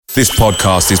This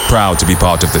podcast is proud to be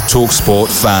part of the TalkSport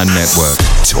Fan Network.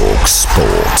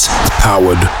 TalkSport.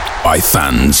 Powered by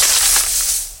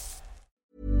fans.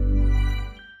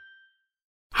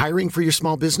 Hiring for your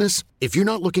small business? If you're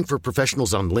not looking for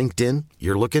professionals on LinkedIn,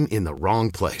 you're looking in the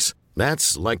wrong place.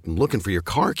 That's like looking for your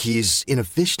car keys in a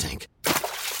fish tank.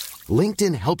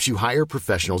 LinkedIn helps you hire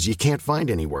professionals you can't find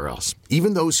anywhere else,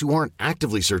 even those who aren't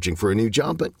actively searching for a new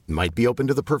job but might be open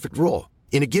to the perfect role.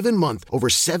 In a given month, over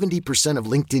 70% of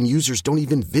LinkedIn users don't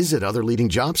even visit other leading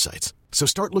job sites. So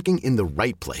start looking in the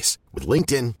right place. With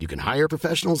LinkedIn, you can hire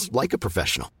professionals like a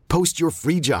professional. Post your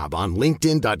free job on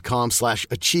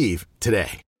linkedin.com/achieve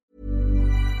today.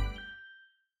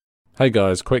 Hey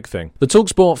guys, quick thing. The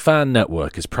TalkSport Fan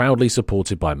Network is proudly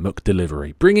supported by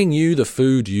McDelivery, bringing you the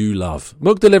food you love.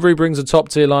 McDelivery brings a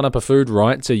top-tier lineup of food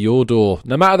right to your door.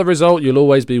 No matter the result, you'll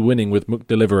always be winning with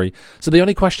McDelivery. So the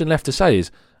only question left to say is,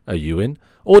 are you in?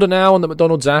 Order now on the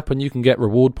McDonald's app and you can get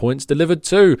reward points delivered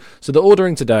too. So the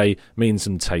ordering today means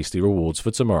some tasty rewards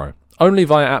for tomorrow. Only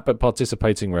via app at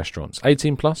participating restaurants.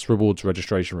 18 plus, rewards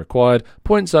registration required.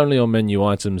 Points only on menu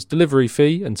items. Delivery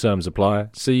fee and terms apply.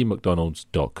 See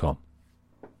mcdonalds.com.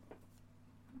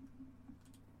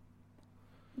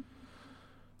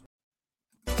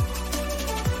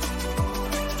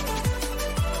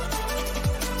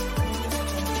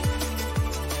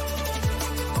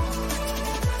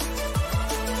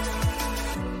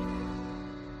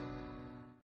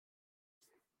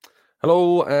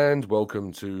 Hello and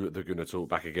welcome to the Gunner Talk,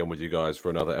 back again with you guys for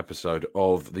another episode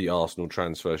of the Arsenal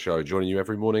Transfer Show, joining you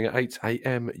every morning at 8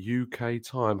 a.m. UK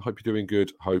time. Hope you're doing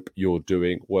good. Hope you're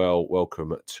doing well.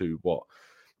 Welcome to what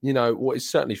is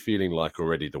certainly feeling like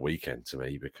already the weekend to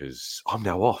me, because I'm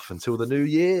now off until the new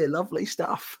year. Lovely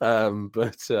stuff.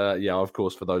 But of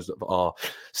course, for those that are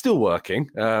still working,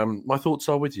 my thoughts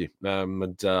are with you.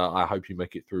 And I hope you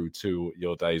make it through to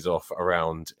your days off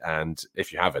around, and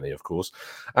if you have any, of course,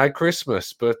 at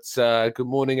Christmas. But good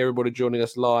morning, everybody joining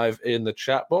us live in the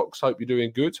chat box. Hope you're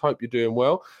doing good. Hope you're doing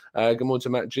well. Good morning to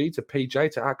Matt G, to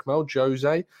PJ, to Akmal,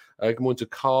 Jose. Good morning to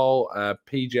Carl,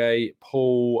 PJ,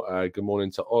 Paul. Good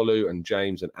morning to Olu and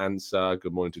James and Ansa.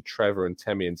 Good morning to Trevor and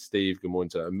Temi and Steve. Good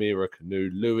morning to Amira, Canoe,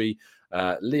 Louis,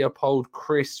 Leopold,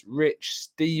 Chris, Rich,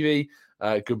 Stevie.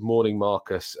 Good morning,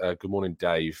 Marcus. Good morning,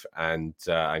 Dave, and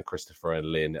Christopher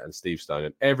and Lynn and Steve Stone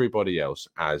and everybody else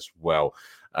as well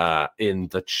in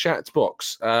the chat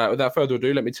box. Without further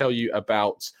ado, let me tell you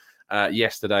about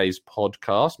yesterday's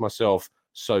podcast. Myself,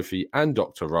 Sophie and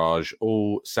Dr. Raj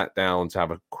all sat down to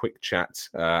have a quick chat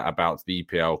about the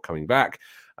EPL coming back,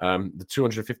 the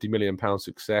 £250 million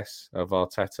success of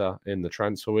Arteta in the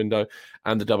transfer window,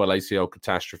 and the double ACL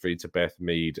catastrophe to Beth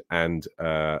Mead and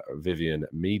Vivian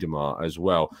Miedemar as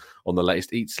well on the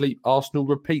latest Eat, Sleep, Arsenal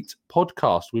Repeat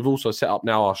podcast. We've also set up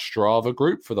now our Strava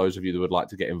group for those of you that would like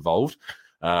to get involved,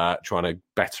 trying to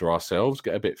better ourselves,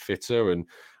 get a bit fitter and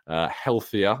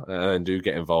healthier, and do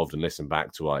get involved and listen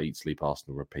back to our Eat, Sleep,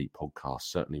 Arsenal Repeat podcast.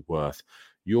 Certainly worth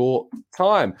your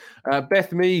time.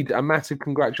 Beth Mead, a massive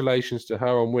congratulations to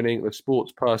her on winning the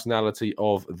Sports Personality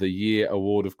of the Year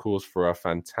award, of course, for her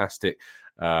fantastic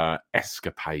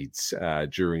escapades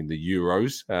during the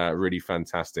Euros. Really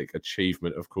fantastic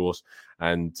achievement, of course,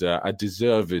 and a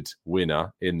deserved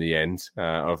winner in the end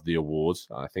of the awards.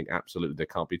 I think absolutely there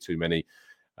can't be too many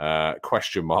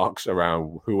question marks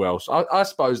around who else. I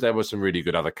suppose there were some really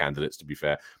good other candidates, to be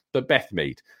fair, but Beth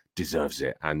Mead deserves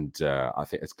it, and I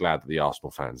think it's glad that the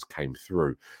Arsenal fans came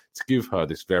through to give her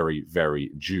this very,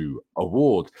 very due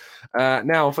award.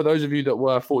 Now, for those of you that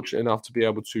were fortunate enough to be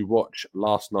able to watch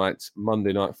last night's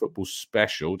Monday Night Football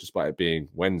special, despite it being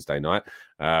Wednesday night,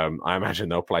 I imagine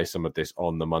they'll play some of this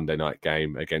on the Monday night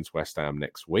game against West Ham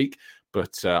next week.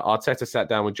 But Arteta sat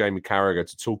down with Jamie Carragher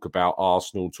to talk about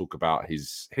Arsenal, talk about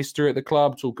his history at the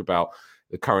club, talk about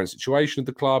the current situation of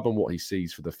the club and what he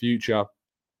sees for the future.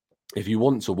 If you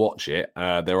want to watch it,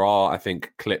 there are, I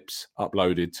think, clips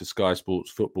uploaded to Sky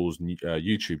Sports Football's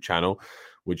YouTube channel,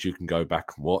 which you can go back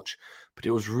and watch. But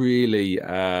it was really,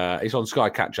 it's on Sky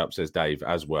Catch Up, says Dave,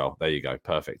 as well. There you go.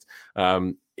 Perfect.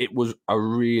 It was a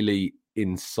really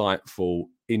insightful,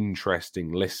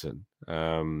 interesting listen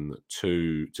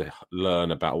to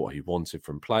learn about what he wanted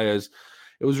from players.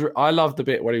 It was. I loved the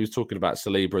bit where he was talking about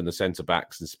Saliba and the centre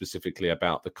backs, and specifically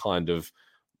about the kind of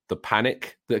the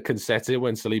panic that can set in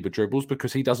when Saliba dribbles,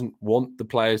 because he doesn't want the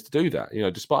players to do that. You know,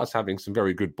 despite us having some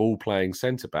very good ball playing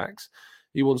centre backs,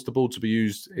 he wants the ball to be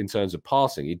used in terms of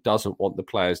passing. He doesn't want the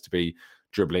players to be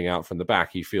dribbling out from the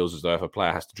back. He feels as though if a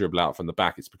player has to dribble out from the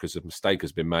back, it's because a mistake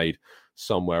has been made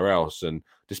somewhere else. And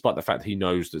despite the fact that he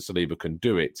knows that Saliba can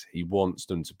do it, he wants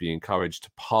them to be encouraged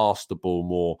to pass the ball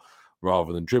more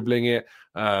rather than dribbling it.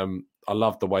 I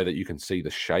love the way that you can see the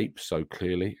shape so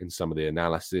clearly in some of the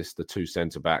analysis. The two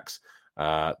centre-backs,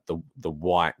 the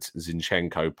White,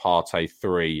 Zinchenko, Partey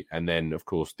 3, and then, of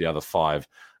course, the other 5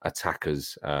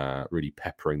 attackers really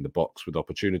peppering the box with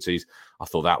opportunities. I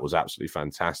thought that was absolutely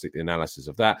fantastic, the analysis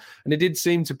of that. And it did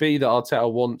seem to be that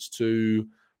Arteta wants to...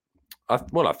 I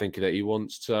think that he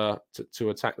wants to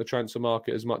attack the transfer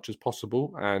market as much as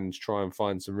possible and try and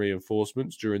find some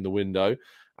reinforcements during the window.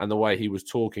 And the way he was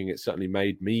talking, it certainly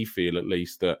made me feel, at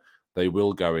least, that they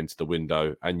will go into the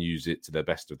window and use it to the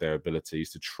best of their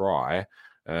abilities to try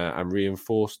and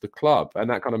reinforce the club. And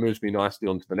that kind of moves me nicely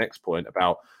on to the next point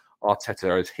about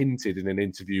Arteta has hinted in an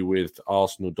interview with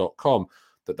Arsenal.com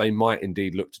that they might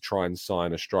indeed look to try and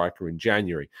sign a striker in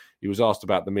January. He was asked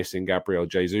about the missing Gabriel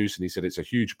Jesus, and he said it's a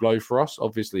huge blow for us.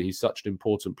 Obviously, he's such an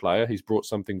important player. He's brought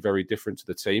something very different to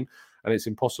the team, and it's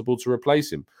impossible to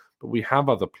replace him. But we have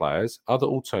other players, other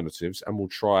alternatives, and we'll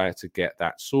try to get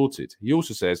that sorted. He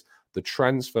also says the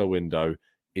transfer window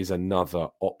is another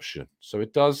option. So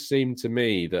it does seem to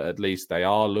me that at least they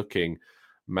are looking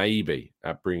maybe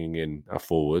at bringing in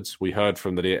forwards. We heard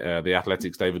from the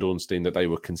Athletics' David Ornstein that they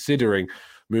were considering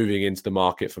moving into the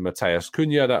market for Mateus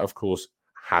Cunha. That, of course,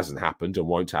 hasn't happened and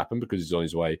won't happen because he's on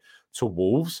his way to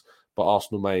Wolves. But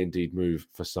Arsenal may indeed move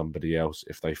for somebody else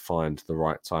if they find the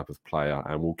right type of player.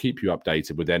 And we'll keep you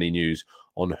updated with any news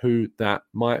on who that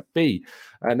might be.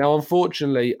 Now,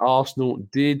 unfortunately, Arsenal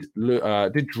did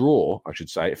draw, I should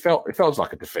say. It felt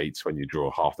like a defeat when you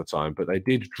draw half the time, but they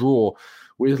did draw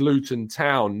with Luton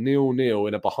Town 0-0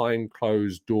 in a behind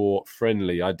closed door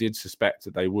friendly. I did suspect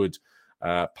that they would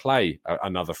play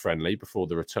another friendly before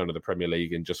the return of the Premier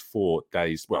League in just 4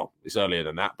 days. Well, it's earlier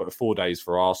than that, but 4 days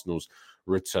for Arsenal's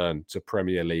return to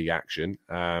Premier League action.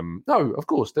 No, of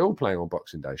course, they're all playing on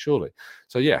Boxing Day, surely.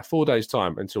 So, yeah, 4 days'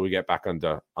 time until we get back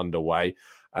underway.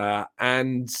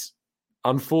 And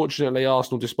unfortunately,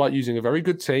 Arsenal, despite using a very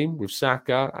good team with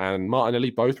Saka and Martinelli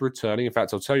both returning, in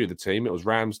fact, I'll tell you the team. It was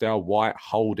Ramsdale, White,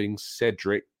 Holding,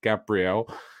 Cedric, Gabriel,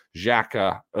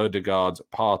 Xhaka, Odegaard,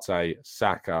 Partey,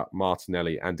 Saka,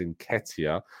 Martinelli, and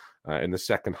Nketiah. In the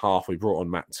second half, we brought on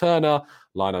Matt Turner,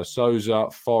 Lino Souza,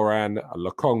 Foran,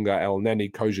 Lokonga, El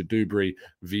Neni, Koja Dubry,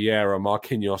 Vieira,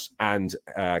 Marquinhos, and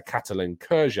Catalin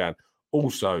Kurjan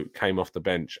also came off the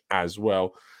bench as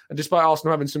well. And despite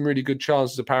Arsenal having some really good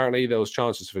chances, apparently, there was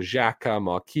chances for Xhaka,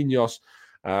 Marquinhos.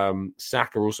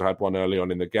 Saka also had one early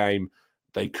on in the game.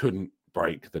 They couldn't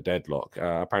break the deadlock.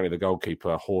 Apparently, the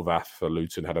goalkeeper, Horvath for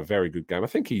Luton, had a very good game. I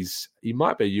think he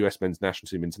might be a US men's national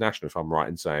team international, if I'm right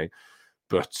in saying.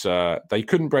 But they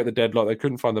couldn't break the deadlock. They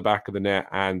couldn't find the back of the net.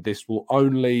 And this will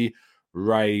only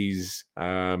raise... it's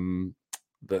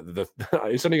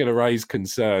only going to raise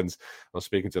concerns. I was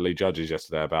speaking to Lee Judges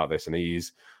yesterday about this, and he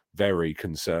is very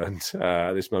concerned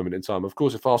at this moment in time. Of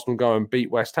course, if Arsenal go and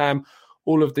beat West Ham,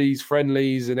 all of these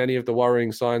friendlies and any of the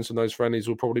worrying signs from those friendlies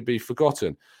will probably be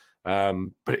forgotten.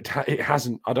 But it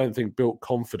hasn't, I don't think, built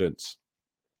confidence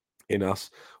in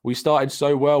us. We started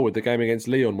so well with the game against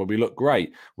Lyon where we looked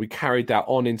great. We carried that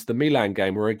on into the Milan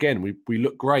game where, again, we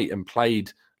looked great and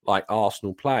played like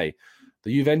Arsenal play.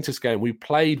 The Juventus game, we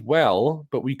played well,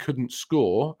 but we couldn't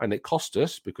score, and it cost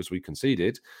us because we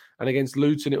conceded. And against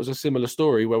Luton, it was a similar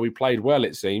story where we played well,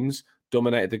 it seems,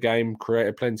 dominated the game,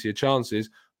 created plenty of chances,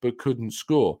 but couldn't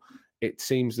score. It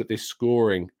seems that this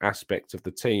scoring aspect of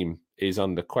the team is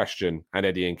under question, and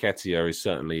Eddie Nketiah is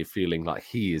certainly feeling like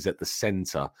he is at the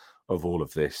centre of all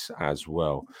of this as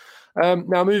well.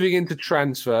 Now, moving into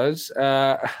transfers,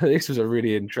 this was a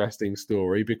really interesting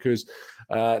story because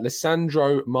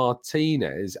Lisandro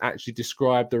Martinez actually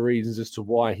described the reasons as to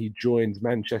why he joined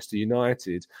Manchester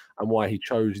United and why he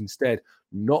chose instead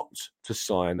not to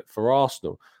sign for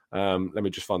Arsenal. Let me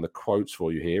just find the quotes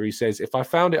for you here. He says, if I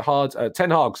found it hard,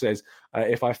 Ten Hag says,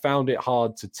 if I found it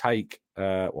hard to take,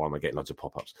 why am I getting loads of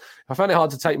pop-ups? If I found it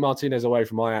hard to take Martinez away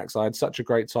from Ajax, I had such a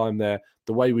great time there.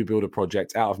 The way we build a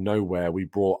project out of nowhere, we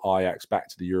brought Ajax back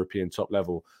to the European top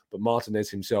level. But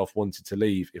Martinez himself wanted to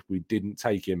leave. If we didn't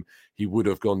take him, he would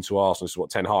have gone to Arsenal. This is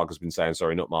what Ten Hag has been saying.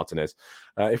 Sorry, not Martinez.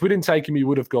 If we didn't take him, he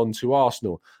would have gone to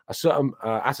Arsenal. At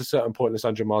a certain point,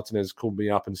 Lisandro Martinez called me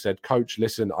up and said, Coach,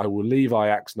 listen, I will leave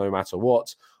Ajax no matter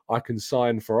what. I can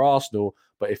sign for Arsenal,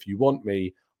 but if you want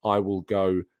me, I will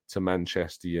go to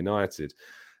Manchester United.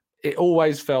 It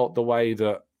always felt the way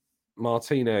that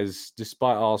Martinez,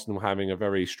 despite Arsenal having a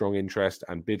very strong interest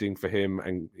and bidding for him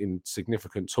and in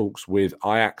significant talks with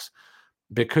Ajax,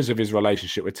 because of his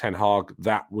relationship with Ten Hag,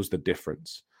 that was the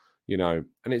difference, you know.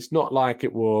 And it's not like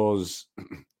it was.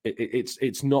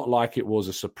 It's not like it was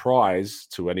a surprise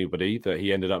to anybody that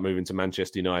he ended up moving to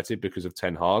Manchester United because of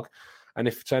Ten Hag. And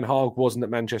if Ten Hag wasn't at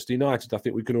Manchester United, I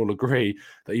think we can all agree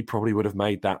that he probably would have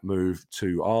made that move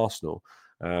to Arsenal.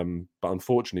 But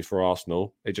unfortunately for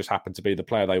Arsenal, it just happened to be the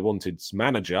player they wanted's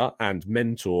manager and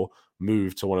mentor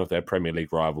moved to one of their Premier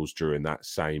League rivals during that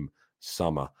same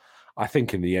summer. I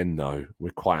think in the end, though,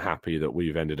 we're quite happy that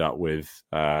we've ended up with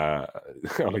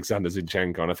Alexander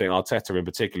Zinchenko. And I think Arteta in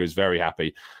particular is very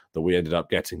happy that we ended up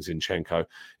getting Zinchenko.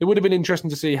 It would have been interesting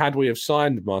to see, had we have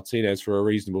signed Martinez for a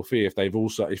reasonable fee, if they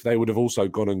would have also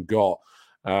gone and got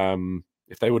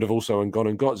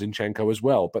Zinchenko as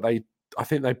well. But I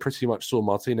think they pretty much saw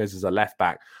Martinez as a left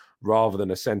back rather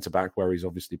than a centre back, where he's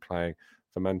obviously playing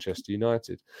for Manchester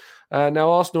United.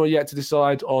 Now, Arsenal are yet to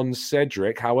decide on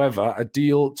Cedric. However, a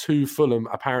deal to Fulham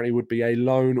apparently would be a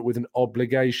loan with an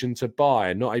obligation to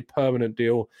buy, not a permanent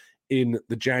deal in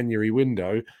the January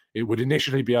window. It would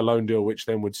initially be a loan deal, which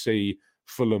then would see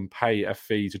Fulham pay a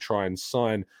fee to try and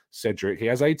sign Cedric. He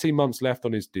has 18 months left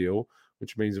on his deal,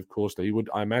 which means, of course, that he would,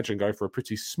 I imagine, go for a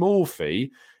pretty small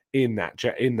fee in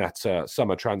that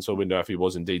summer transfer window if he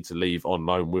was indeed to leave on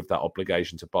loan with that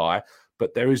obligation to buy.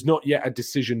 But there is not yet a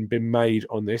decision been made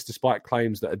on this, despite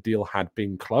claims that a deal had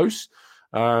been close.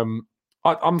 I'm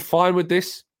fine with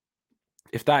this.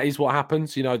 If that is what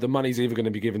happens, the money's either going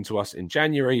to be given to us in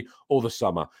January or the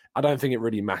summer. I don't think it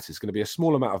really matters. It's going to be a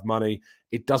small amount of money.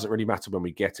 It doesn't really matter when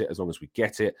we get it, as long as we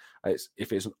get it.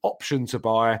 If it's an option to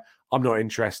buy, I'm not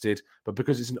interested. But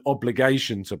because it's an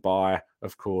obligation to buy,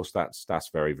 of course, that's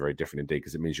very, very different indeed,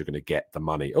 because it means you're going to get the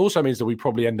money. It also means that we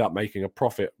probably end up making a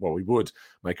profit. Well, we would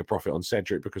make a profit on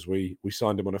Cedric because we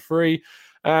signed him on a free.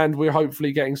 And we're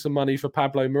hopefully getting some money for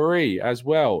Pablo Mari as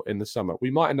well in the summer.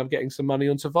 We might end up getting some money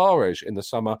on Tavares in the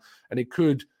summer. And it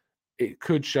could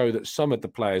show that some of the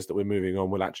players that we're moving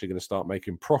on we're actually going to start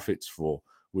making profits for,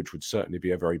 which would certainly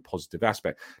be a very positive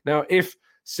aspect. Now, if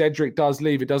Cedric does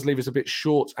leave, it does leave us a bit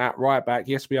short at right back.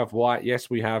 Yes, we have White. Yes,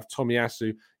 we have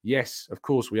Tomiyasu. Yes, of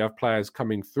course, we have players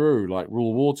coming through like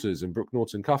Rule Waters and Brook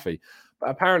Norton-Cuffy. But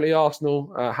apparently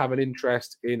Arsenal have an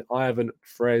interest in Ivan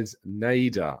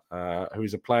Fresneda, who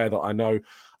is a player that I know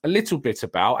a little bit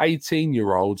about.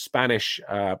 18-year-old Spanish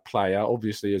player,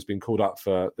 obviously has been called up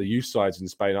for the youth sides in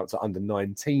Spain up to under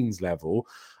 19s level.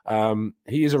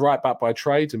 He is a right back by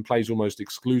trade and plays almost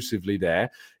exclusively there.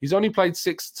 He's only played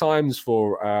 6 times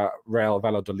for Real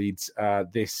Valladolid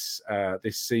this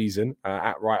season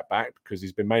at right back, because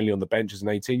he's been mainly on the bench as an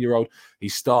 18-year-old. He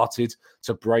started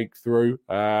to break through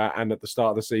and at the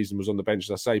start of the season was on the bench,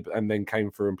 as I say, and then came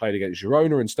through and played against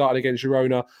Girona and started against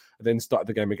Girona, and then started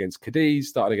the game against Cadiz,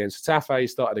 started against Getafe,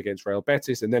 started against Real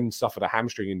Betis, and then suffered a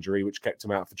hamstring injury which kept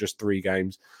him out for just 3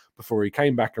 games before he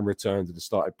came back and returned and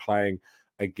started playing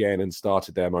again and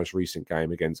started their most recent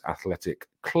game against Athletic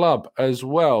Club as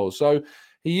well. So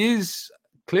he is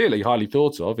clearly highly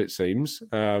thought of, it seems,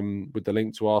 with the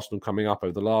link to Arsenal coming up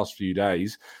over the last few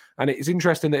days. And it's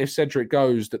interesting that if Cedric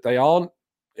goes, that they aren't,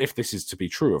 if this is to be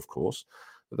true, of course,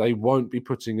 that they won't be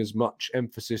putting as much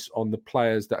emphasis on the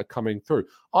players that are coming through.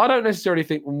 I don't necessarily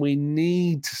think we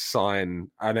need to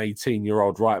sign an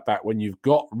 18-year-old right back when you've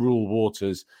got Rule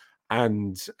Waters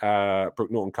and Brook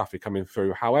Norton-Cuffy coming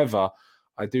through. However,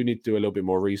 I do need to do a little bit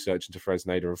more research into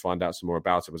Fresneda and find out some more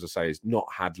about him. As I say, he's not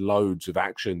had loads of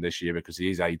action this year because he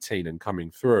is 18 and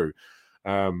coming through,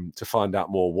 to find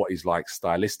out more what he's like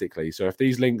stylistically. So if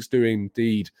these links do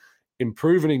indeed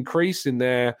improve and increase in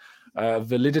their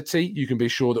validity, you can be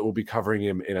sure that we'll be covering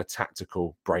him in a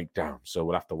tactical breakdown. So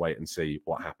we'll have to wait and see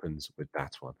what happens with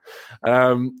that one.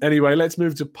 Anyway, let's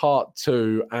move to part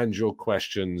 2 and your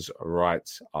questions right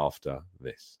after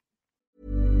this.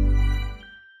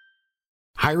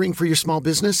 Hiring for your small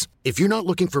business? If you're not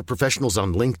looking for professionals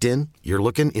on LinkedIn, you're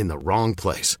looking in the wrong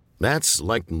place. That's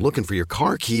like looking for your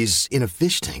car keys in a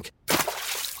fish tank.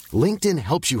 LinkedIn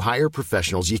helps you hire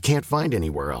professionals you can't find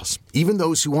anywhere else, even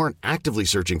those who aren't actively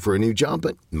searching for a new job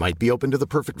but might be open to the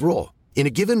perfect role. In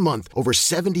a given month, over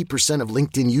 70% of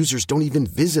LinkedIn users don't even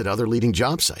visit other leading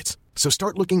job sites. So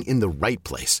start looking in the right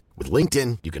place. With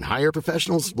LinkedIn, you can hire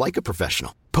professionals like a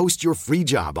professional. Post your free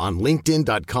job on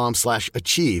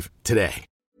linkedin.com/achieve today.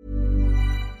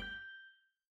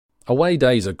 Away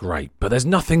days are great, but there's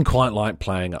nothing quite like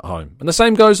playing at home. And the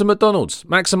same goes to McDonald's.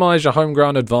 Maximise your home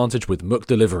ground advantage with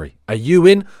McDelivery. Are you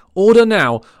in? Order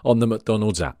now on the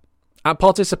McDonald's app. At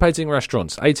participating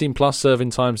restaurants, 18 plus serving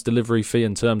times, delivery fee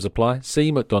and terms apply.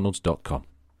 See mcdonalds.com.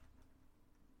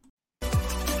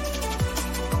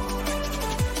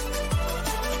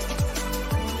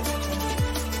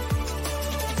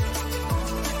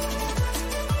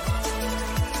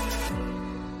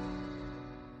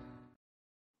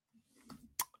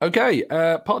 Okay,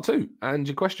 part two and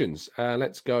your questions.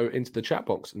 Let's go into the chat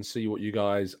box and see what you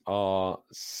guys are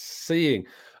seeing.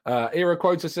 Era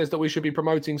Quota says that we should be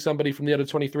promoting somebody from the under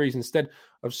 23s instead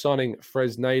of signing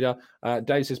Fresneda.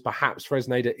 Dave says perhaps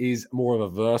Fresneda is more of a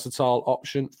versatile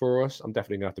option for us. I'm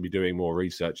definitely going to have to be doing more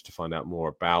research to find out more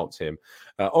about him.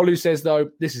 Olu says, though,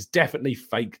 this is definitely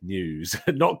fake news.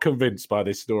 Not convinced by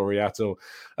this story at all.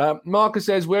 Marcus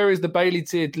says, where is the Bailey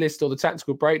tiered list or the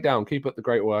tactical breakdown? Keep up the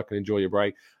great work and enjoy your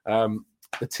break.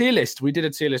 The tier list, we did a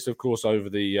tier list, of course, over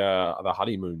the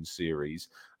honeymoon series,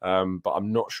 but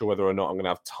I'm not sure whether or not I'm going to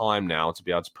have time now to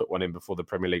be able to put one in before the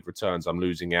Premier League returns. I'm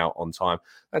losing out on time.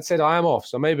 That said, I am off,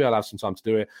 so maybe I'll have some time to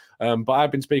do it. But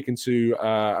I've been speaking to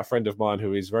a friend of mine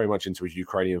who is very much into his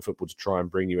Ukrainian football to try and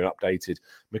bring you an updated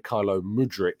Mikhailo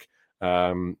Mudryk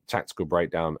tactical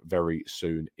breakdown very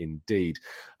soon indeed.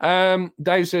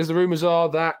 Dave says the rumours are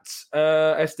that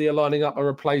SD are lining up a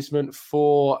replacement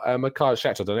for Mikhailo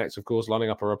Shakhtar Donetsk, of course,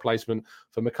 lining up a replacement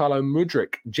for Mikhailo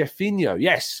Mudryk. Jefinho,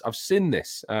 yes, I've seen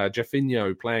this.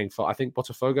 Jefinho playing for, I think,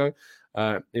 Botafogo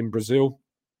in Brazil.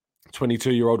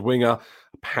 22-year-old winger.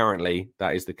 Apparently,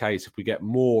 that is the case. If we get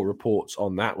more reports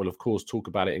on that, we'll, of course, talk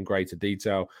about it in greater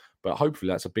detail. But hopefully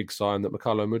that's a big sign that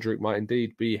Mikhailo Mudryk might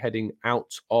indeed be heading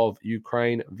out of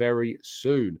Ukraine very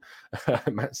soon.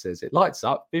 Matt says, it lights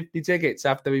up. 50 tickets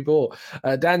have to be bought.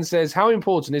 Dan says, how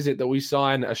important is it that we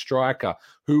sign a striker?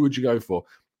 Who would you go for?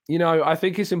 You know, I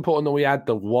think it's important that we add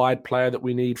the wide player that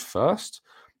we need first,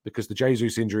 because the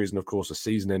Jesus injury is, of course, a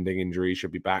season-ending injury. He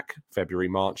should be back February,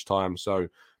 March time. So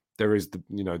there is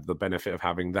the benefit of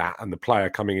having that and the player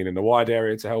coming in the wide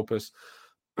area to help us.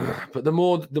 But the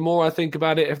more I think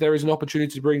about it, if there is an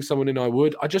opportunity to bring someone in, I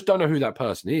would. I just don't know who that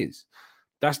person is.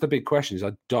 That's the big question, is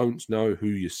I don't know who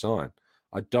you sign.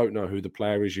 I don't know who the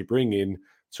player is you bring in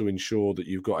to ensure that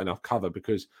you've got enough cover,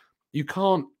 because you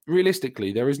can't,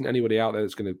 realistically, there isn't anybody out there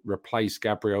that's going to replace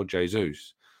Gabriel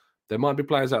Jesus. There might be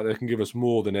players out there that can give us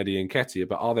more than Eddie Nketiah,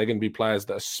 but are they going to be players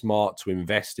that are smart to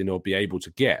invest in or be able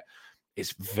to get?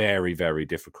 It's very, very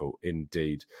difficult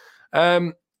indeed.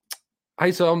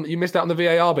 Hey, Tom, you missed out on the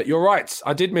VAR bit. You're right.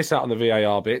 I did miss out on the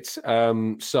VAR bit.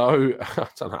 So I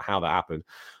don't know how that happened.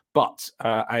 But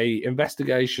a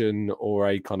investigation or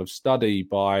a kind of study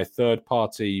by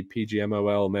third-party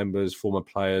PGMOL members, former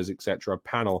players, etc.,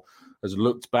 panel has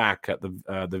looked back at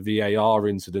the VAR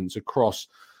incidents across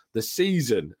the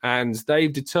season, and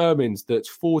they've determined that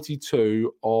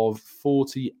 42 of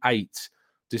 48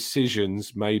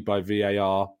 decisions made by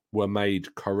VAR were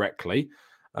made correctly.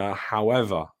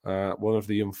 However, one of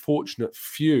the unfortunate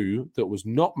few that was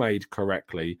not made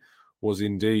correctly was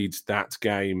indeed that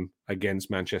game against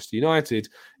Manchester United,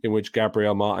 in which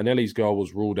Gabriel Martinelli's goal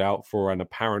was ruled out for an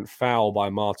apparent foul by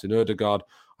Martin Ødegaard.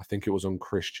 I think it was on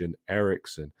Christian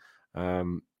Eriksen.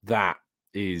 That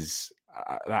is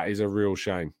a real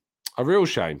shame. A real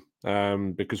shame,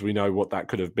 because we know what that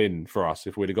could have been for us.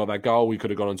 If we'd have got that goal, we could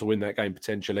have gone on to win that game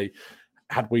potentially.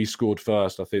 Had we scored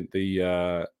first, I think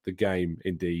the game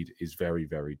indeed is very,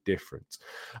 very different.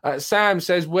 Sam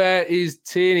says, where is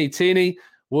Tierney? Tierney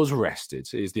was rested.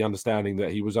 It is the understanding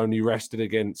that he was only rested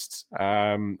against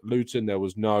Luton. There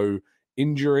was no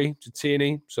injury to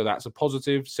Tierney, so that's a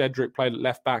positive. Cedric played at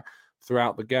left back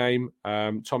throughout the game.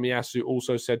 Tomiyasu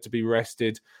also said to be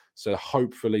rested, so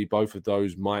hopefully both of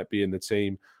those might be in the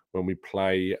team when we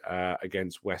play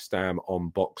against West Ham on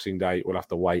Boxing Day. We'll have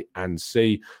to wait and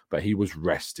see, but he was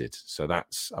rested. So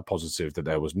that's a positive that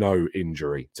there was no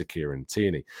injury to Kieran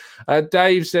Tierney.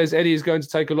 Dave says Eddie is going to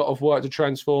take a lot of work to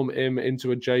transform him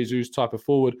into a Jesus type of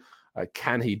forward.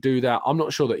 Can he do that? I'm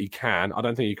not sure that he can. I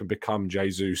don't think he can become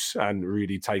Jesus and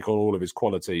really take on all of his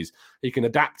qualities. He can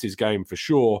adapt his game for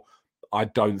sure. I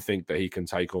don't think that he can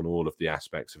take on all of the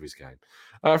aspects of his game.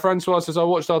 Francois says, I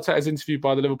watched Arteta's interview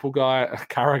by the Liverpool guy,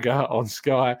 Carragher, on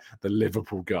Sky, the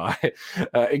Liverpool guy.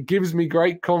 It gives me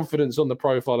great confidence on the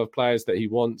profile of players that he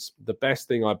wants. The best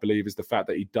thing, I believe, is the fact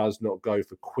that he does not go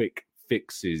for quick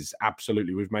fixes.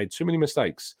 Absolutely. We've made too many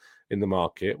mistakes in the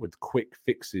market with quick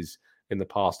fixes in the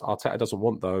past. Arteta doesn't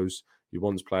want those. He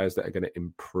wants players that are going to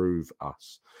improve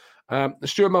us.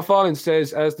 Stuart McFarlane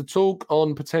says, as the talk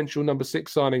on potential number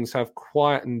 6 signings have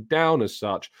quietened down as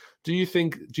such, do you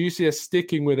see us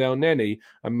sticking with El Neni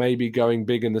and maybe going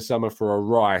big in the summer for a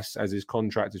Rice as his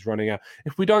contract is running out?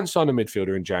 If we don't sign a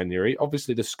midfielder in January,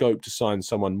 obviously the scope to sign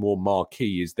someone more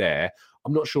marquee is there.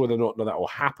 I'm not sure whether or not that will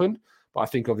happen, but I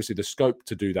think obviously the scope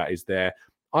to do that is there.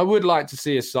 I would like to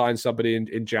see us sign somebody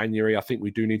in January. I think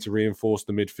we do need to reinforce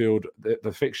the midfield.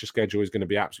 The fixture schedule is going to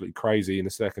be absolutely crazy in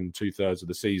the second 2/3 of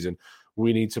the season.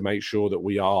 We need to make sure that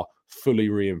we are fully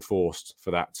reinforced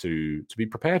for that to be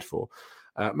prepared for.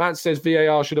 Matt says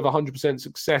VAR should have 100%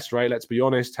 success rate. Let's be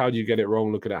honest. How do you get it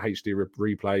wrong looking at HD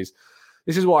replays?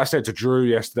 This is what I said to Drew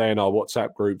yesterday in our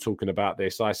WhatsApp group talking about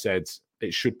this. I said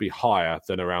it should be higher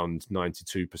than around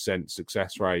 92%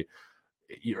 success rate.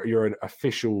 You're an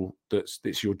official,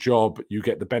 it's your job. You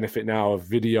get the benefit now of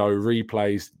video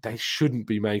replays. They shouldn't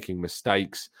be making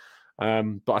mistakes.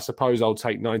 But I suppose I'll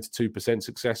take 92%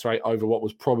 success rate over what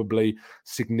was probably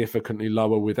significantly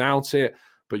lower without it.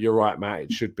 But you're right, Matt.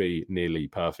 It should be nearly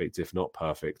perfect, if not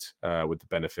perfect, with the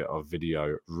benefit of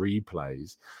video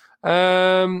replays.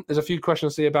 There's a few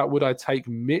questions here about would I take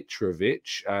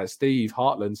Mitrovic? Steve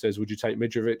Hartland says, would you take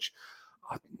Mitrovic?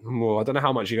 I don't know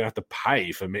how much you're going to have to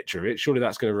pay for Mitrovic. Surely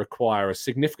that's going to require a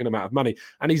significant amount of money.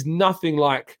 And he's nothing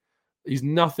like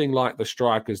the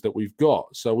strikers that we've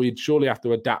got. So we'd surely have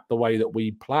to adapt the way that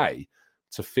we play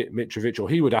to fit Mitrovic, or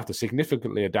he would have to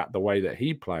significantly adapt the way that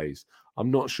he plays.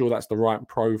 I'm not sure that's the right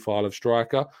profile of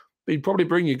striker. But he'd probably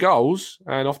bring you goals,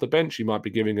 and off the bench, he might be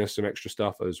giving us some extra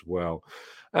stuff as well.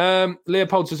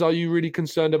 Leopold says, are you really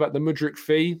concerned about the Mudryk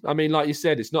fee? I mean, like you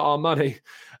said, it's not our money.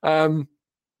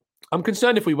 I'm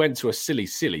concerned if we went to a silly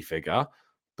figure.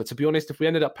 But to be honest, if we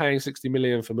ended up paying 60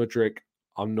 million for Mudryk,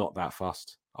 I'm not that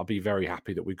fussed. I'll be very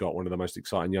happy that we got one of the most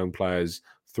exciting young players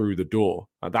through the door.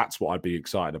 That's what I'd be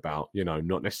excited about,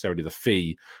 not necessarily the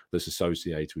fee that's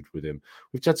associated with him.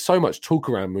 We've had so much talk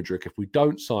around Mudryk. If we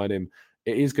don't sign him,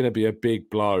 it is going to be a big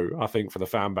blow, I think, for the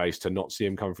fan base to not see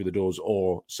him come through the doors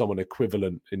or someone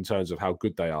equivalent in terms of how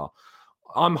good they are.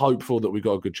 I'm hopeful that we've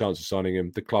got a good chance of signing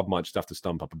him. The club might just have to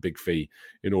stump up a big fee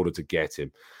in order to get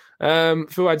him.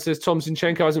 Fuad says, Tom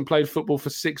Zinchenko hasn't played football for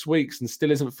 6 weeks and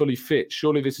still isn't fully fit.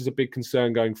 Surely this is a big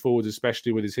concern going forward,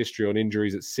 especially with his history on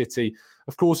injuries at City.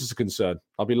 Of course it's a concern.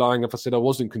 I'll be lying if I said I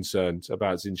wasn't concerned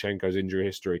about Zinchenko's injury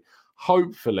history.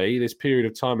 Hopefully this period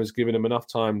of time has given him enough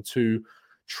time to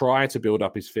try to build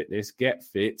up his fitness, get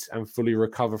fit, and fully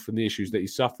recover from the issues that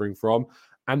he's suffering from,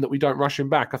 and that we don't rush him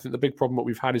back. I think the big problem that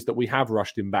we've had is that we have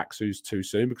rushed him back too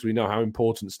soon because we know how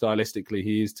important stylistically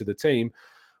he is to the team.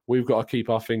 We've got to keep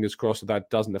our fingers crossed that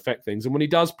doesn't affect things. And when he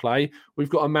does play, we've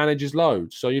got to manage his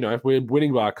load. So, if we're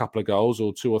winning by a couple of goals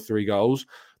or 2 or 3 goals,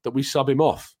 that we sub him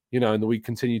off, and that we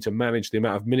continue to manage the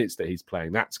amount of minutes that he's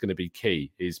playing. That's going to be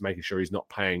key, is making sure he's not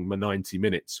playing 90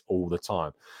 minutes all the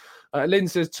time. Lynn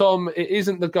says, Tom, it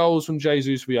isn't the goals from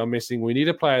Jesus we are missing. We need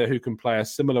a player who can play a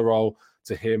similar role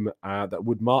to him.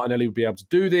 Would Martinelli be able to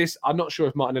do this? I'm not sure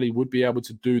if Martinelli would be able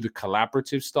to do the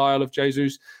collaborative style of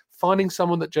Jesus. Finding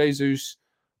someone that Jesus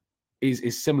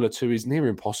is similar to is near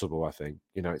impossible, I think.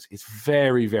 It's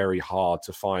very, very hard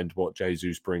to find what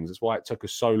Jesus brings. That's why it took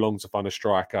us so long to find a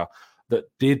striker that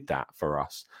did that for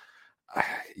us.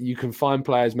 You can find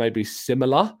players maybe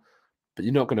similar, but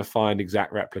you're not going to find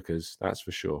exact replicas, that's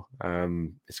for sure.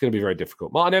 It's going to be very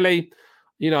difficult. Martinelli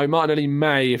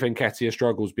may, if Nketiah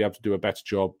struggles, be able to do a better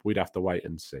job. We'd have to wait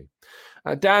and see.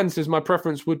 Dan says, my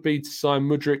preference would be to sign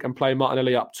Mudryk and play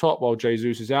Martinelli up top while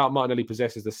Jesus is out. Martinelli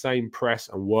possesses the same press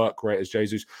and work rate as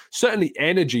Jesus. Certainly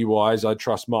energy-wise, I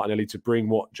trust Martinelli to bring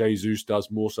what Jesus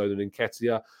does more so than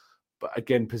Nketiah. But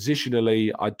again,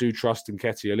 positionally, I do trust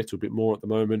Nketiah a little bit more at the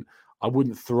moment. I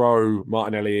wouldn't throw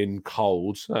Martinelli in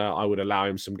cold. I would allow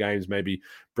him some games, maybe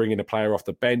bringing a player off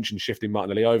the bench and shifting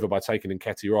Martinelli over by taking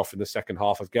Nketiah off in the second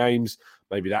half of games.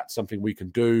 Maybe that's something we can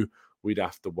do. We'd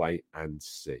have to wait and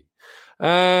see.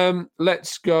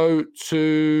 Let's go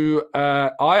to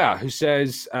Aya, who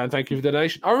says, thank you for the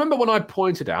donation. I remember when I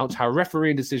pointed out how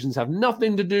refereeing decisions have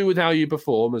nothing to do with how you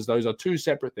perform, as those are 2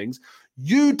 separate things.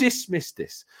 You dismissed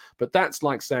this. But that's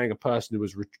like saying a person who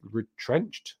was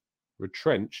retrenched.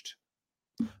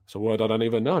 It's a word I don't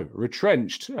even know.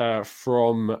 Retrenched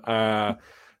from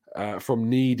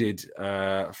needed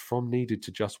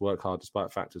to just work hard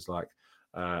despite factors like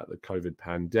the COVID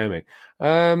pandemic.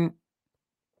 I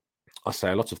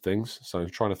say a lot of things, so I'm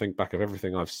trying to think back of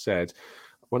everything I've said.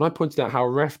 When I pointed out how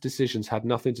ref decisions had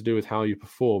nothing to do with how you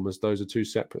perform, as those are 2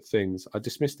 separate things, I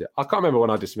dismissed it. I can't remember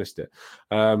when I dismissed it,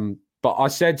 but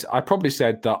I probably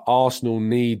said that Arsenal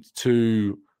need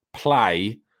to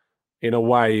play in a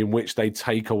way in which they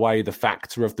take away the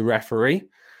factor of the referee.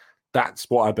 That's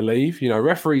what I believe.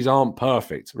 Referees aren't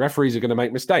perfect. Referees are going to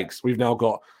make mistakes. We've now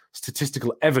got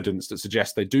statistical evidence that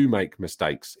suggests they do make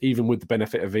mistakes, even with the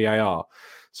benefit of VAR.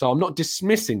 So I'm not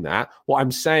dismissing that. What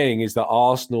I'm saying is that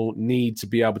Arsenal need to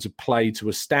be able to play to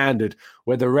a standard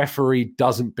where the referee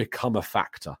doesn't become a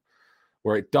factor,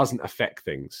 where it doesn't affect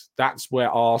things. That's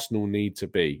where Arsenal need to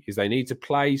be, is they need to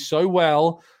play so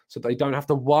well so they don't have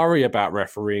to worry about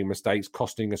refereeing mistakes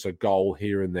costing us a goal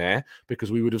here and there, because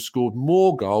we would have scored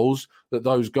more goals, that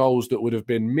those goals that would have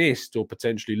been missed or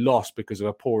potentially lost because of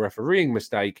a poor refereeing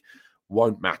mistake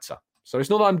won't matter. So it's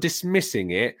not that I'm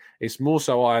dismissing it. It's more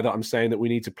so that I'm saying that we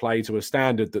need to play to a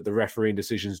standard that the refereeing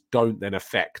decisions don't then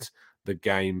affect the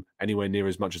game anywhere near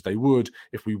as much as they would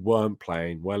if we weren't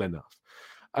playing well enough.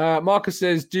 Marcus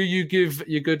says, do you give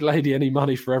your good lady any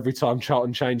money for every time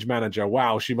Charlton change manager?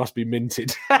 Wow, she must be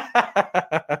minted.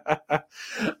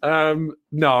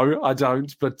 No, I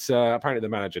don't. But apparently the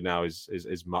manager now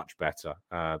is much better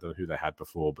than who they had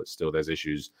before. But still, there's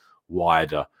issues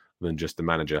wider than just the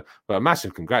manager. But a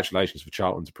massive congratulations for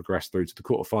Charlton to progress through to the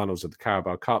quarterfinals of the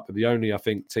Carabao Cup. They're the only, I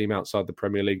think, team outside the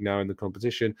Premier League now in the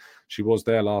competition. She was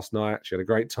there last night. She had a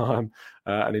great time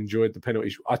and enjoyed the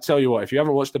penalty. I tell you what, if you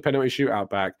haven't watched the penalty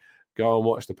shootout back, go and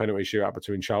watch the penalty shootout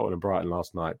between Charlton and Brighton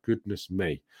last night. Goodness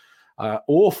me.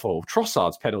 Awful.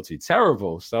 Trossard's penalty,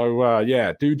 terrible. So,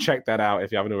 yeah, do check that out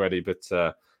if you haven't already. But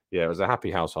yeah, it was a happy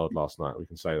household last night. We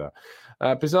can say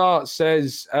that. Bizarre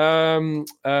says, the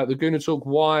Gooner Talk,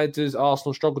 why does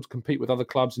Arsenal struggle to compete with other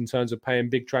clubs in terms of paying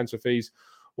big transfer fees?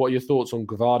 What are your thoughts on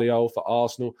Gvardiol for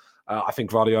Arsenal? I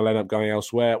think Gvardiol will end up going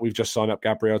elsewhere. We've just signed up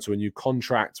Gabriel to a new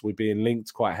contract. We're being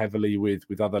linked quite heavily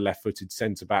with other left-footed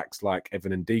centre-backs like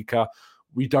Evan Ndika.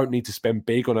 We don't need to spend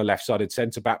big on a left-sided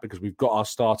centre-back because we've got our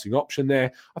starting option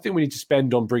there. I think we need to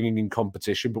spend on bringing in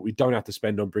competition, but we don't have to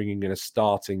spend on bringing in a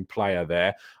starting player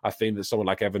there. I think that someone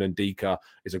like Evan Ndika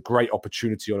is a great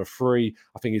opportunity on a free.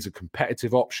 I think he's a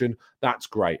competitive option. That's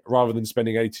great, rather than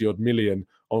spending 80-odd million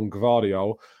on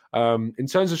Gvardiol. In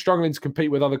terms of struggling to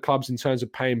compete with other clubs in terms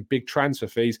of paying big transfer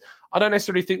fees, I don't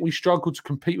necessarily think we struggle to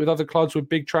compete with other clubs with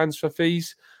big transfer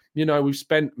fees. You know, we've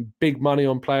spent big money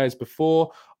on players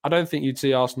before. I don't think you'd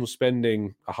see Arsenal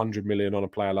spending 100 million on a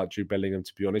player like Jude Bellingham,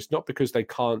 to be honest. Not because they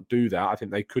can't do that. I think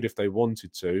they could if they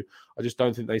wanted to. I just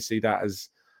don't think they see that as...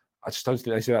 I just don't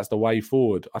think they see that's the way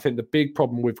forward. I think the big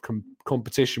problem with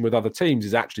competition with other teams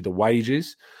is actually the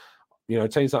wages. You know,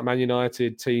 teams like Man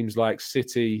United, teams like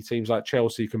City, teams like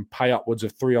Chelsea can pay upwards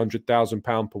of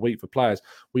 £300,000 per week for players.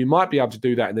 We might be able to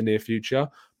do that in the near future,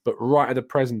 but right at the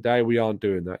present day, we aren't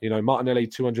doing that. You know, Martinelli,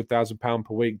 £200,000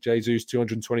 per week. Jesus,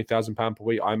 £220,000 per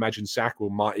week. I imagine Saka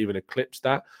might even eclipse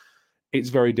that. It's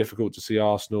very difficult to see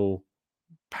Arsenal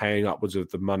paying upwards of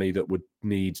the money that would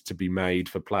need to be made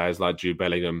for players like Jude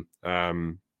Bellingham,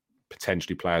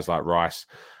 potentially players like Rice.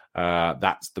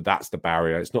 That's the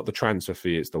barrier. It's not the transfer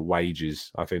fee, it's the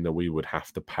wages, I think, that we would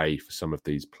have to pay for some of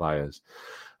these players.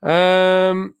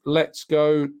 Let's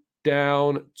go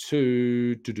down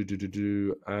to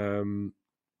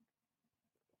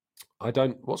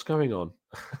what's going on?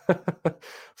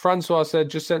 Francois said,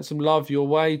 just sent some love your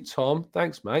way, Tom.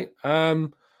 Thanks, mate.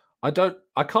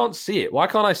 I can't see it. Why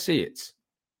can't I see it?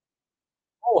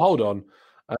 Oh, hold on.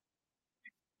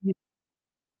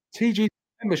 TG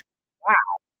membership. Wow.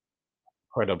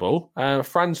 Incredible.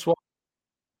 Francois,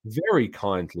 very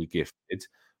kindly gifted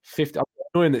 50. I'm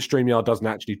annoying that StreamYard doesn't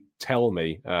actually tell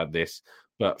me this,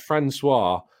 but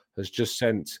Francois has just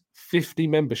sent 50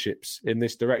 memberships in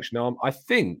this direction. Now, I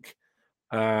think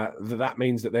that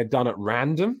means that they're done at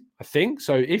random, I think.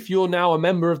 So if you're now a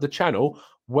member of the channel,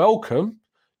 welcome.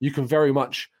 You can very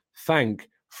much thank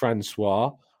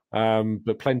Francois,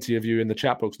 but plenty of you in the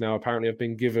chat box now apparently have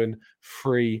been given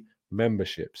free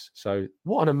memberships. So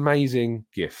what an amazing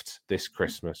gift this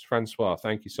Christmas. Francois,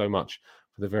 thank you so much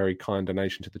for the very kind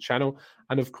donation to the channel.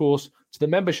 And of course, to the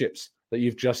memberships that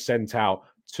you've just sent out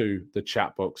to the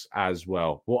chat box as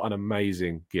well. What an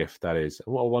amazing gift that is.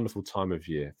 What a wonderful time of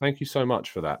year. Thank you so much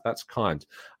for that. That's kind.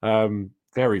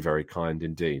 Very, very kind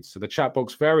indeed. So the chat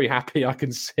box, very happy. I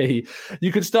can see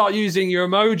you can start using your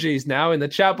emojis now in the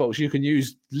chat box. You can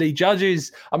use Lee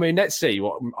Judges. I mean, let's see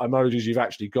what emojis you've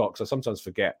actually got, because I sometimes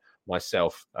forget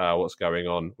myself what's going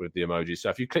on with the emojis. So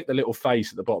if you click the little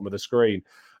face at the bottom of the screen,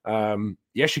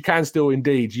 yes, you can still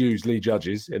indeed use Lee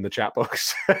Judges in the chat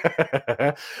box.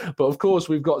 But of course,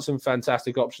 we've got some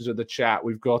fantastic options at the chat.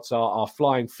 We've got our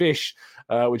flying fish,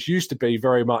 which used to be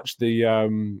very much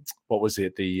the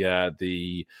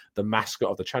the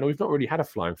mascot of the channel. We've not really had a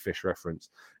flying fish reference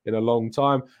in a long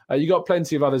time. You got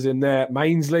plenty of others in there.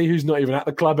 Mainsley, who's not even at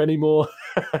the club anymore.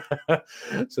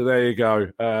 So there you go.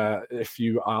 I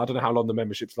don't know how long the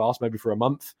memberships last, maybe for a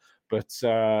month. But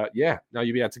yeah, now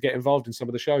you'll be able to get involved in some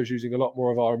of the shows using a lot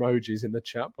more of our emojis in the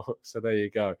chat box. So there you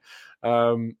go.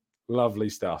 Lovely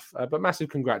stuff. But massive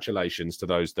congratulations to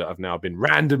those that have now been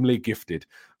randomly gifted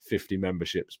 50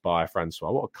 memberships by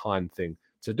Francois. What a kind thing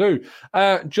to do.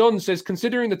 John says,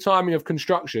 considering the timing of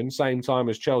construction, same time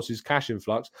as Chelsea's cash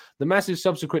influx, the massive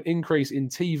subsequent increase in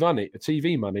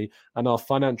TV money and our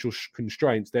financial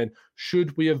constraints, then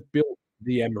should we have built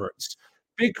the Emirates?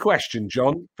 Big question,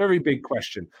 John. Very big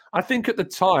question. I think at the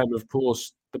time, of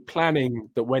course, the planning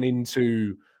that went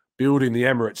into building the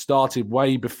Emirates started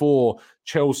way before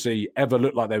Chelsea ever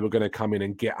looked like they were going to come in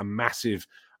and get a massive,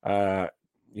 a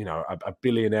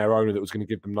billionaire owner that was going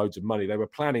to give them loads of money. They were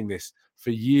planning this for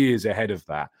years ahead of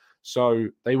that. So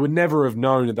they would never have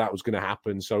known that that was going to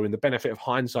happen. So in the benefit of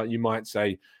hindsight, you might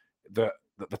say that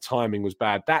the timing was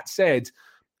bad. That said,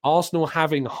 Arsenal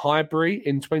having Highbury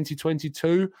in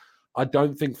 2022, I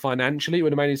don't think financially it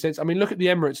would have made any sense. I mean, look at the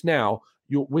Emirates now.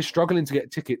 We're struggling to get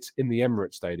tickets in the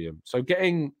Emirates Stadium. So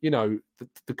getting, the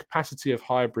capacity of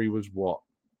Highbury was what?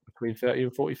 Between 30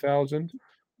 and 40,000?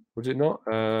 Was it not?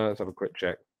 Let's have a quick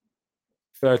check.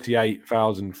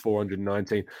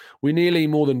 38,419. We nearly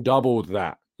more than doubled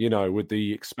that, with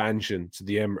the expansion to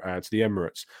the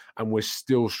Emirates, and we're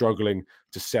still struggling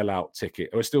to sell out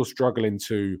ticket. We're still struggling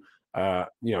to,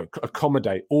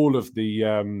 accommodate all of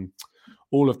the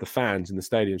fans in the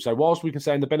stadium. So whilst we can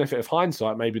say in the benefit of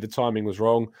hindsight, maybe the timing was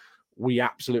wrong, we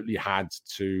absolutely had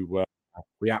to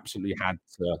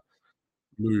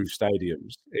move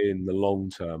stadiums in the long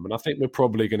term. And I think we're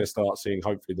probably going to start seeing,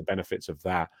 hopefully, the benefits of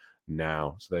that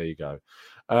now. So there you go.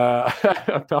 I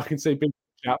can see big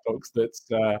chat box that's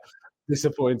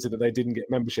disappointed that they didn't get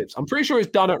memberships. I'm pretty sure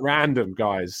it's done at random,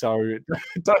 guys. So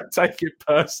don't take it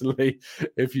personally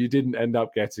if you didn't end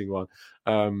up getting one.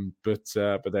 But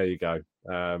there you go.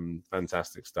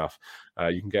 Fantastic stuff.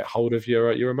 You can get hold of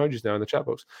your emojis now in the chat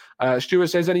box. Stuart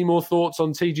says, any more thoughts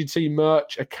on TGT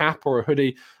merch, a cap or a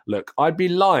hoodie? Look, I'd be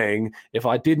lying if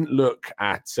I didn't look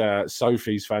at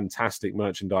Sophie's fantastic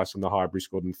merchandise from the Highbury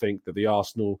squad and think that the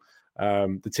Arsenal,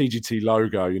 the TGT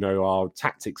logo, our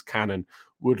tactics cannon,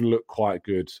 would look quite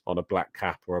good on a black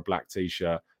cap or a black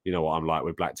t-shirt. You know what I'm like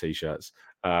with black t-shirts.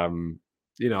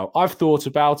 I've thought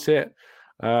about it.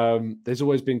 There's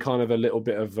always been kind of a little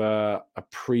bit of a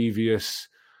previous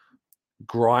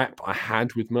gripe I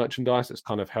had with merchandise that's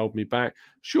kind of held me back.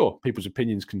 Sure, people's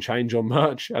opinions can change on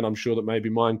merch, and I'm sure that maybe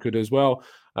mine could as well.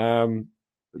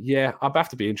 Yeah, I'd have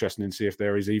to be interested in see if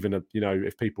there is even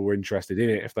if people were interested in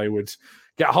it, if they would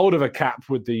get hold of a cap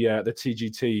with the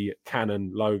TGT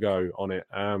Canon logo on it.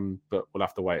 But we'll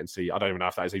have to wait and see. I don't even know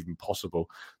if that is even possible,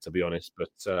 to be honest. But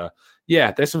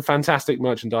yeah, there's some fantastic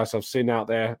merchandise I've seen out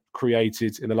there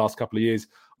created in the last couple of years.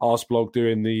 Arsblog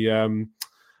doing the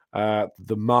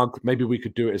mug. Maybe we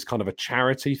could do it as kind of a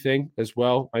charity thing as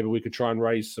well. Maybe we could try and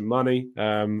raise some money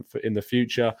for in the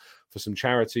future for some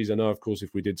charities. I know, of course,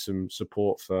 if we did some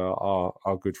support for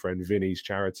our good friend Vinny's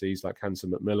charities like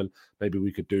Hanson Macmillan, maybe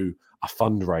we could do a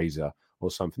fundraiser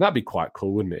or something. That'd be quite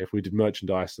cool, wouldn't it? If we did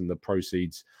merchandise and the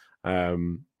proceeds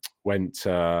went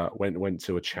to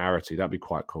a charity, that'd be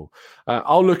quite cool.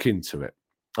 I'll look into it.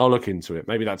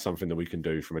 Maybe that's something that we can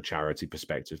do from a charity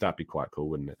perspective. That'd be quite cool,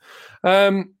 wouldn't it?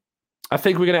 I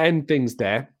think we're going to end things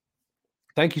there.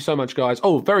 Thank you so much, guys.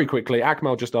 Oh, very quickly,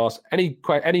 Akmal just asked,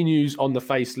 any news on the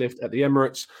facelift at the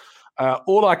Emirates?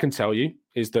 All I can tell you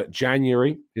is that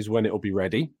January is when it will be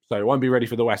ready. So it won't be ready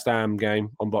for the West Ham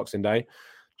game on Boxing Day.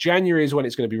 January is when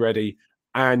it's going to be ready,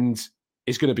 and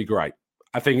it's going to be great.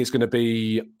 I think it's going to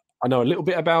be, I know a little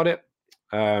bit about it,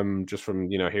 just from,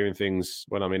 hearing things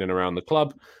when I'm in and around the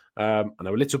club. I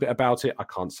know a little bit about it. I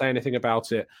can't say anything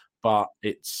about it, but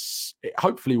it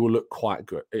hopefully will look quite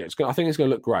good. I think it's going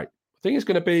to look great. I think it's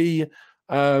going to be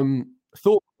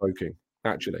thought-provoking,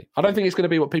 actually. I don't think it's going to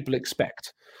be what people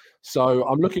expect. So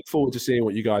I'm looking forward to seeing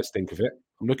what you guys think of it.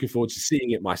 I'm looking forward to seeing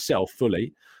it myself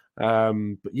fully.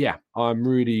 But yeah, I'm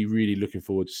really, really looking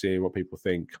forward to seeing what people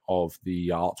think of the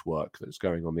artwork that's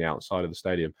going on the outside of the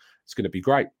stadium. It's going to be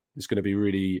great. It's going to be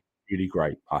really, really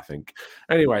great, I think.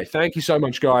 Anyway, thank you so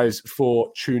much, guys,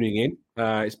 for tuning in.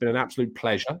 It's been an absolute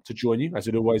pleasure to join you, as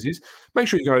it always is. Make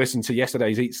sure you go listen to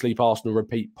yesterday's Eat, Sleep, Arsenal,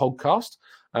 Repeat podcast.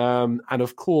 And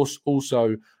of course,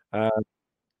 also,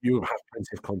 you will have plenty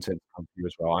of content to come to you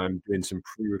as well. I am doing some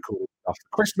pre-recorded stuff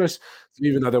for Christmas. So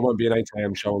even though there won't be an 8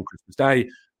 a.m. show on Christmas Day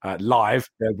live,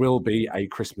 there will be a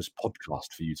Christmas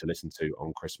podcast for you to listen to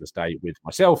on Christmas Day with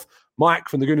myself, Mike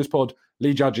from the Gooners Pod,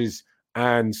 Lee Judges,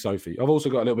 and Sophie. I've also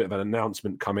got a little bit of an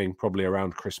announcement coming probably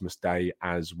around Christmas Day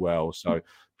as well. So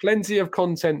plenty of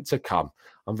content to come.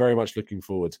 I'm very much looking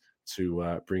forward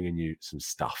to bringing you some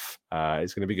stuff.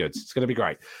 It's going to be good. It's going to be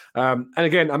great. And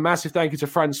again, a massive thank you to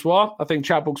Francois. I think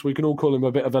Chatbox, we can all call him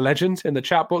a bit of a legend in the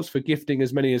Chatbox for gifting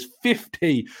as many as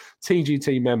 50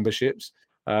 TGT memberships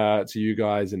to you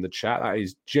guys in the chat. That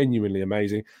is genuinely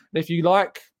amazing. And if you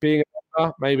like being a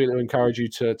member, maybe it'll encourage you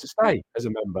to stay as a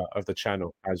member of the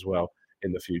channel as well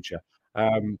in the future.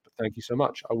 But thank you so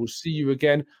much. I will see you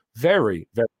again very,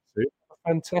 very soon. Have a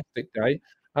fantastic day.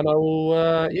 And I will,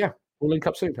 we'll link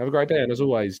up soon. Have a great day. And as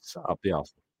always, up the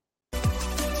arse.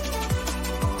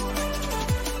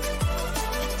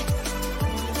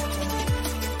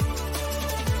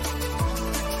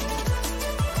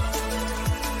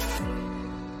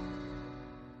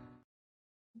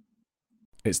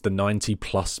 It's the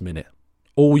 90-plus minute.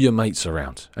 All your mates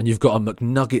around, and you've got a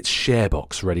McNuggets share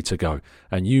box ready to go,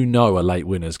 and you know a late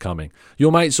winner's coming.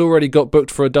 Your mate's already got booked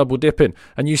for a double dipping,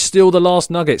 and you steal the last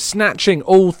nugget, snatching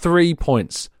all 3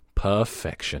 points.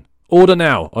 Perfection. Order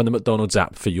now on the McDonald's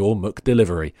app for your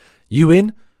McDelivery. You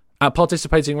in? At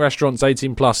participating restaurants,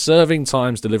 18 plus, serving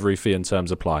times, delivery fee and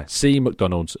terms apply. See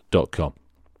mcdonalds.com.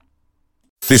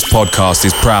 This podcast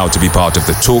is proud to be part of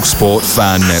the TalkSport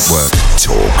Fan Network.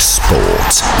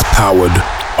 TalkSport.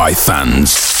 Powered by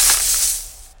fans.